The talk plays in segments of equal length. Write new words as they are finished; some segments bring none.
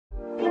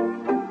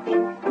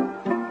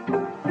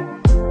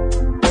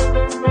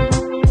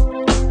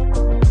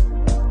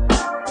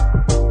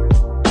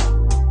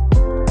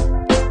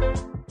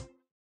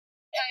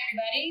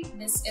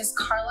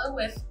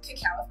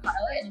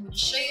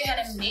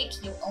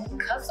own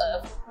cup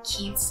of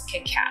Keith's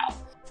Cacao.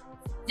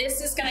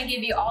 This is gonna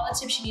give you all the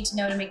tips you need to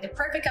know to make the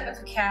perfect cup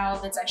of cacao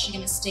that's actually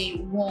gonna stay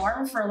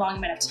warm for a long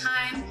amount of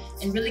time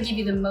and really give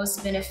you the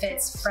most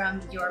benefits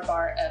from your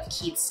bar of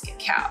Keith's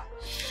Cacao.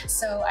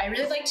 So I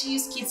really like to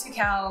use Keith's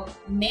Cacao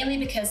mainly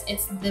because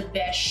it's the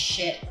best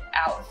shit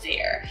out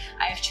there.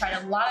 I've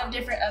tried a lot of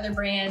different other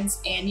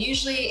brands and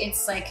usually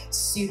it's like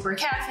super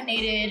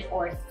caffeinated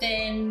or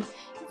thin,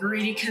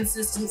 gritty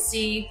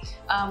consistency,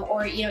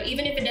 or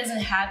even if it doesn't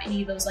have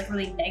any of those like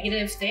really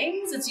negative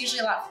things, it's usually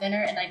a lot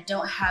thinner and I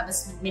don't have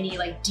as many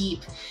like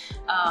deep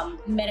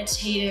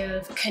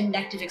meditative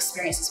connective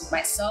experiences with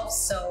myself.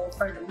 So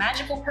for the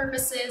magical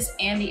purposes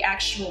and the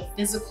actual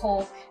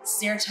physical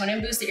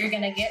serotonin boost that you're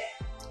gonna get,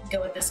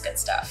 go with this good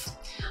stuff.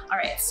 All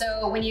right,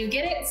 so when you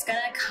get it, it's gonna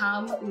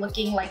come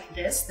looking like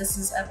this. This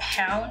is a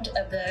pound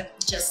of the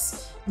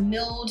just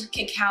milled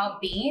cacao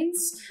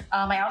beans.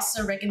 I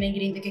also recommend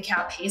getting the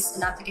cacao paste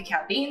and not the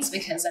cacao beans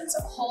because that's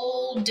a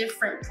whole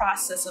different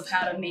process of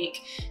how to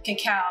make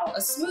cacao,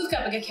 a smooth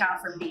cup of cacao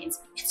from beans.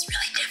 It's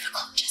really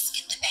difficult, just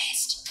get the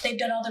paste. They've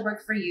done all the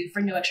work for you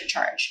for no extra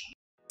charge.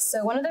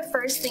 So one of the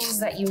first things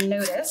that you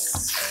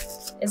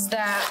notice is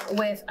that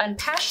with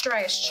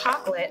unpasteurized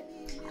chocolate,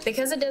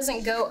 because it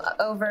doesn't go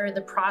over the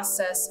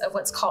process of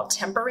what's called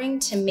tempering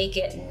to make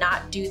it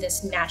not do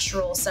this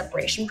natural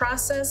separation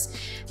process,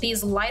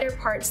 these lighter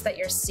parts that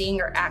you're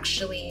seeing are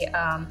actually,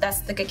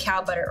 that's the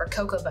cacao butter or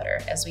cocoa butter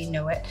as we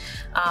know it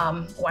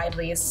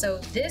widely. So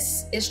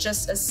this is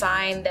just a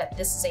sign that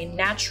this is a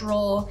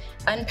natural,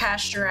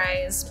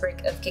 unpasteurized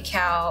brick of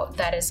cacao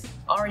that is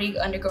already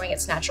undergoing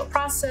its natural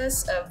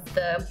process of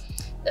the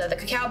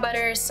cacao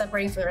butter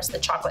separating from the rest of the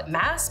chocolate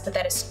mass, but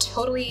that is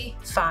totally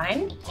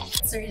fine.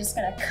 So you're just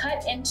gonna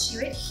cut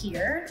into it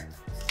here.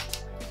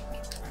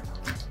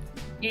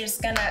 You're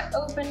just gonna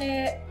open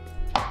it.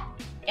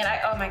 And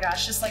oh my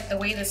gosh, just like the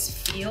way this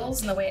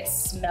feels and the way it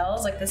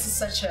smells, like this is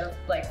such a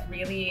like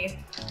really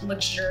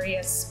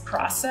luxurious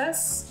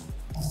process.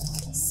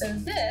 So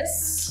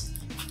this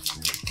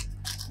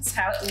is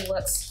how it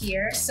looks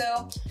here.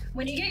 So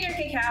when you get your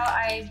cacao,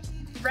 I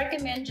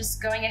recommend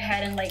just going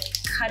ahead and like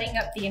cutting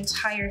up the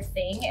entire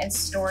thing and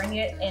storing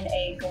it in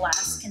a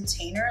glass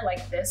container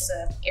like this,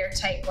 an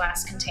airtight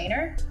glass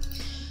container.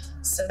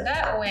 So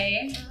that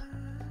way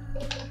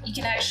you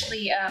can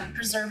actually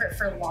preserve it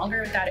for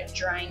longer without it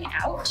drying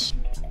out.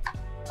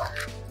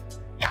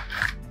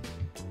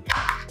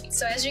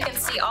 So as you can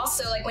see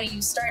also, like when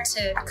you start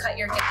to cut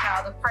your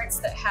cacao, the parts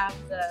that have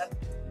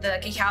the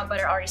cacao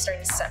butter already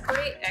starting to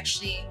separate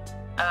actually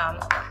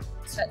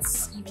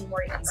cuts even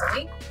more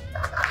easily.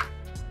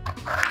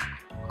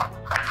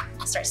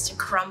 It starts to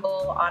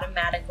crumble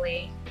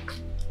automatically.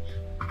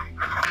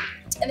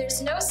 And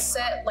there's no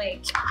set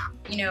like,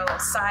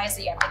 size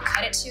that you have to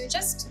cut it to,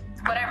 just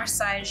whatever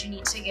size you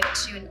need to get it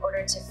to in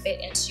order to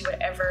fit into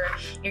whatever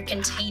your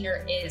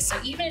container is. So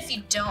even if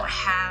you don't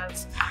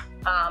have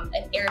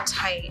an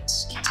airtight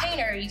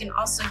container, you can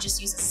also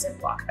just use a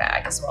Ziploc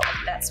bag as well.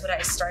 That's what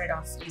I started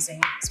off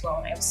using as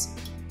well when I was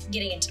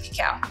getting into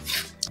cacao.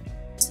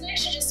 So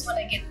next you just want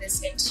to get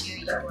this into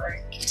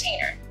your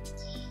container.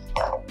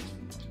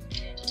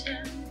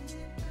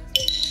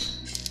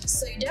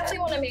 So you definitely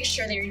want to make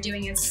sure that you're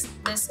doing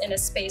this in a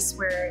space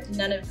where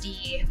none of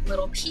the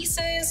little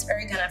pieces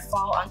are gonna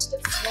fall onto the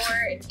floor.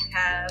 If you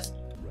have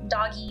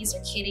doggies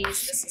or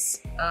kitties, this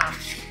is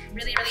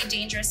really, really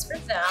dangerous for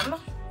them.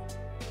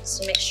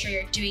 So make sure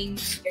you're doing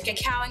your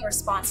cacaoing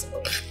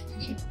responsibly.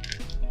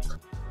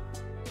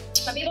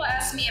 Some people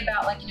ask me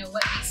about what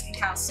makes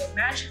cacao so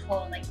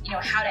magical and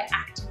how to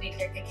activate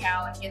their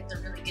cacao and get the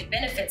really good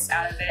benefits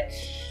out of it.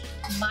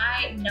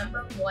 My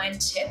number one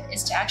tip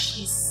is to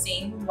actually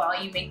sing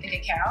while you make the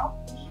cacao.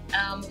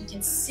 You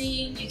can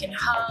sing, you can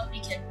hum,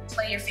 you can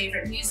play your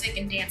favorite music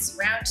and dance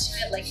around to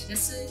it. Like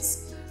this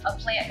is a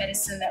plant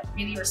medicine that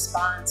really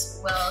responds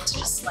well to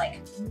just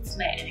like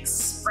movement and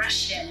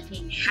expression and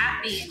being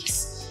happy and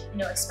just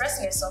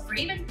expressing yourself, or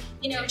even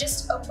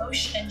just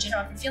emotion in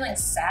general. If you're feeling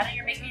sad and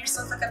you're making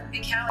yourself a cup of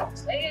cacao,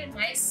 play a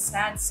nice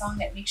sad song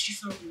that makes you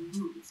feel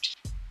moved.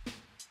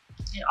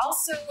 And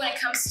also when it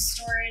comes to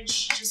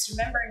storage, just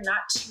remember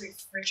not to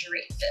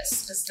refrigerate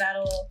this because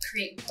that'll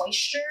create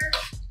moisture,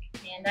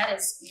 and that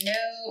is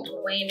no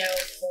bueno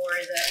for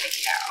the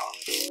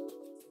cacao.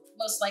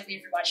 Most likely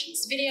if you're watching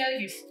this video,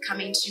 you're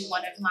coming to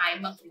one of my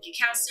monthly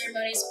cacao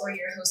ceremonies or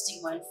you're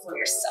hosting one for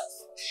yourself.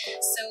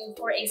 So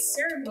for a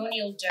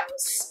ceremonial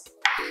dose,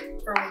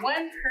 for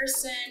one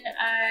person,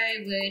 I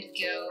would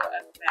go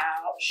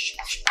about,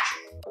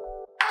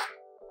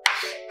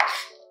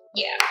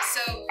 yeah,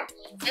 so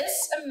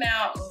this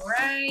amount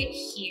right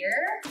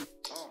here,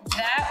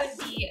 that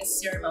would be a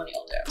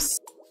ceremonial dose.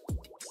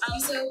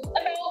 So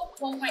about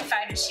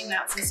 1.5 to 2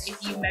 ounces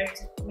if you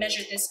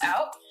measure this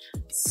out.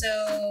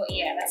 So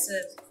yeah,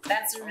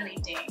 that's a really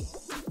dank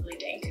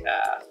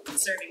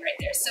serving right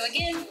there. So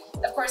again,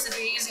 of course, if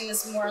you're using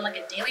this more like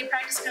a daily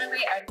practice kind of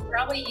way, I'd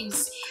probably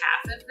use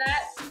half of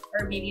that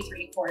or maybe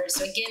 3/4.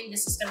 So again,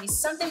 this is gonna be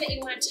something that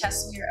you want to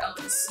test on your own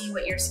to see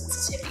what your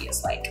sensitivity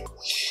is like.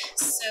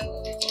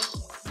 So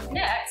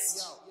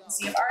next,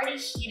 So you've already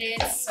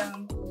heated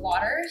some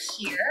water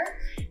here.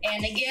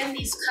 And again,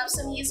 these cups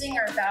I'm using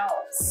are about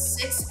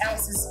 6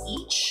 ounces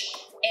each.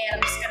 And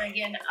I'm just gonna,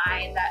 again,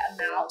 eye that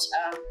amount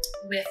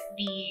with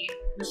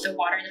the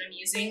water that I'm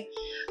using.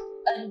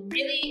 A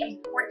really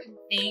important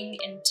thing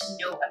and to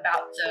note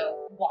about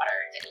the water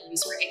that you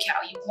use for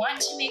cacao, you want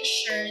to make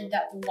sure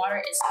that the water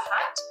is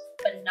hot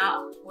but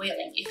not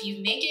boiling. If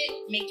you make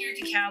your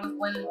cacao with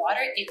boiling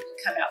water, it will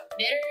come out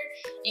bitter,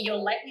 and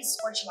you'll likely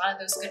scorch a lot of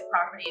those good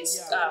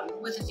properties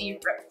with the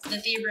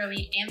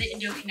theobromine and the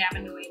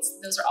endocannabinoids.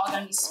 Those are all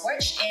going to be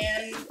scorched,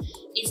 and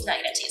it's not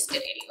going to taste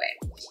good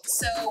anyway.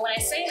 So when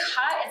I say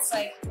hot, it's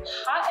like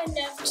hot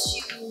enough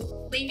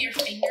to leave your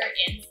finger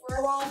in for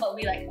a while, but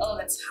be like, oh,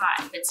 that's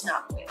hot, but it's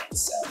not boiling.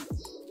 So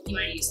you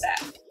want to use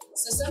that.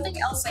 So something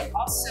else I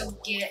also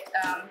get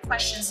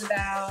questions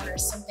about, or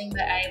something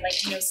that I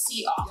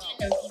see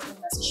often, and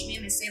people message me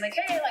and they say like,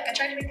 hey, I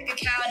tried to make the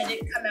cacao and it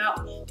didn't come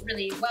out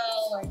really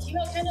well, or it came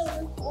out kind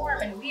of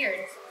lukewarm and weird.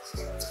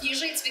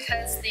 Usually it's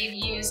because they've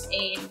used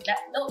a nut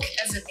milk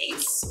as a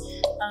base.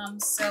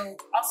 So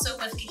also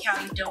with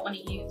cacao, you don't want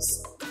to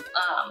use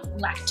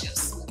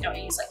lactose. You don't want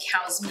to use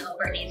cow's milk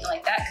or anything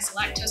like that, because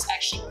lactose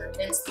actually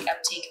prevents the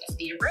uptake of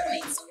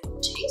theobromine, so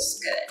it tastes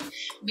good.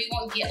 We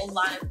won't get a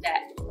lot of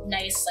that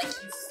nice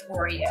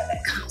euphoria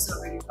that comes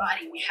over your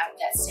body. We have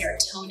that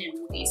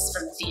serotonin release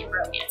from the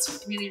theobromine.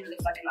 It's really, really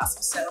fucking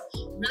awesome. So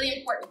really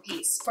important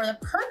piece. For the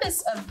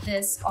purpose of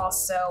this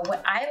also,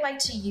 what I like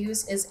to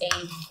use is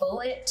a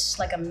bullet,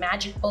 like a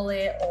magic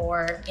bullet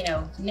or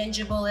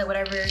ninja bullet,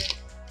 whatever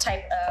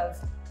type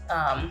of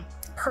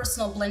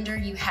personal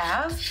blender you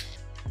have.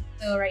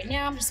 So right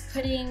now I'm just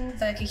putting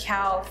the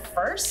cacao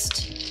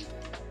first.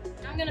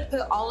 I'm gonna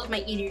put all of my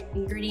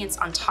ingredients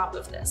on top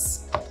of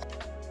this.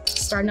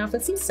 Starting off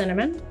with some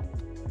cinnamon.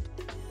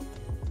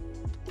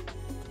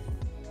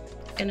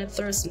 Gonna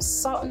throw some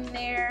salt in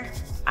there.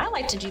 I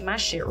like to do my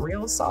shit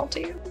real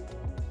salty.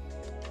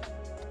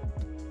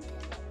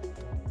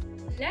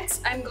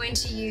 Next, I'm going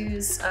to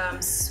use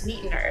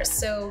sweeteners.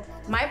 So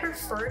my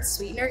preferred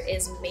sweetener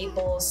is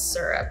maple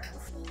syrup.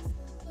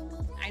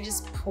 I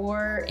just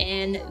pour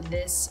in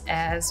this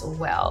as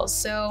well.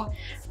 So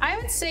I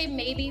would say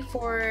maybe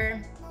for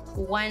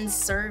one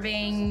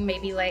serving,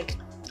 maybe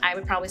I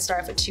would probably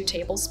start off with 2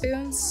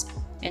 tablespoons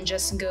and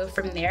just go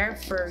from there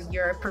for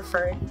your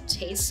preferred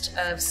taste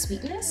of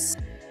sweetness.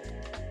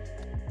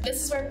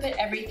 This is where I put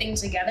everything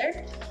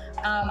together.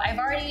 I've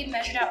already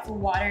measured out for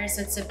water,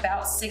 so it's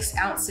about 6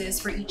 ounces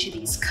for each of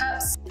these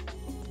cups.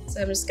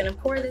 So I'm just gonna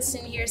pour this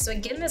in here. So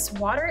again, this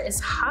water is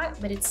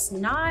hot, but it's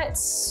not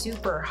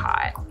super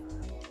hot.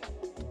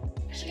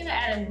 I'm actually gonna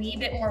add a wee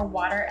bit more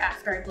water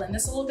after I blend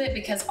this a little bit,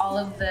 because all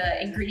of the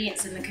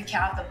ingredients in the cacao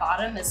at the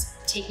bottom is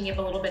taking up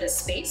a little bit of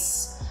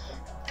space.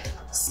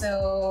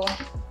 So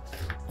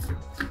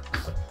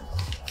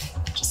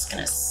just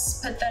gonna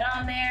put that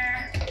on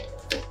there.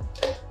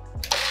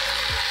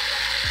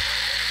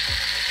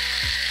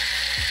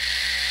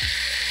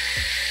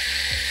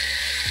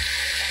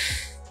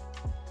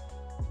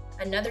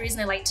 Another reason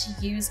I like to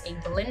use a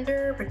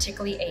blender,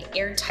 particularly an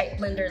airtight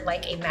blender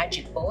like a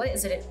Magic Bullet,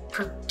 is that it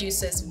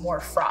produces more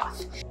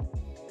froth.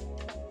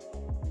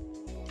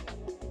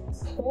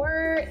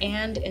 Pour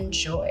and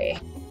enjoy.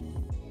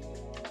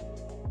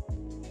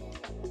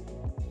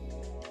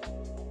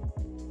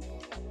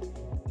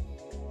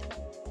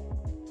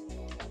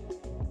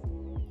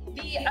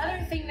 The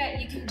other thing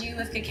that you can do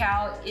with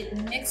cacao, it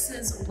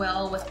mixes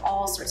well with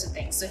all sorts of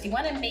things. So if you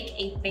want to make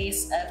a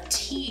base of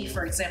tea,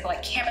 for example,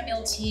 like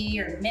chamomile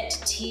tea or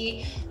mint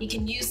tea, you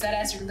can use that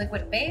as your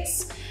liquid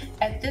base.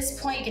 At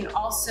this point, you can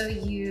also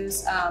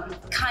use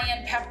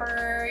cayenne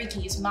pepper, you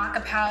can use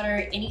maca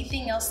powder,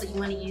 anything else that you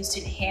want to use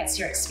to enhance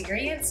your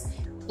experience.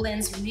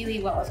 Blends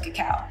really well with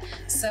cacao.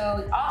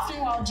 So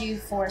often what I'll do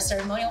for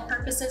ceremonial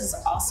purposes is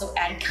also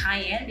add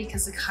cayenne,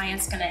 because the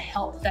cayenne's gonna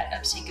help that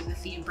uptake of the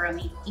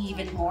theobromine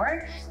even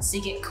more, so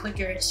you get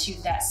quicker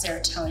to that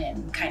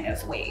serotonin kind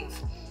of wave.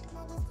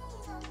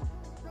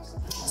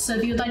 So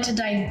if you'd like to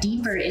dive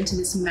deeper into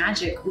this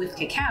magic with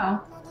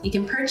cacao, you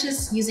can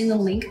purchase using the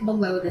link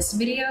below this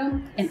video,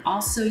 and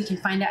also you can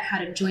find out how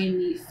to join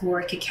me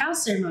for cacao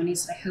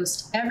ceremonies that I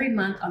host every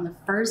month on the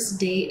first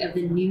day of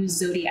the new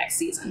zodiac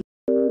season.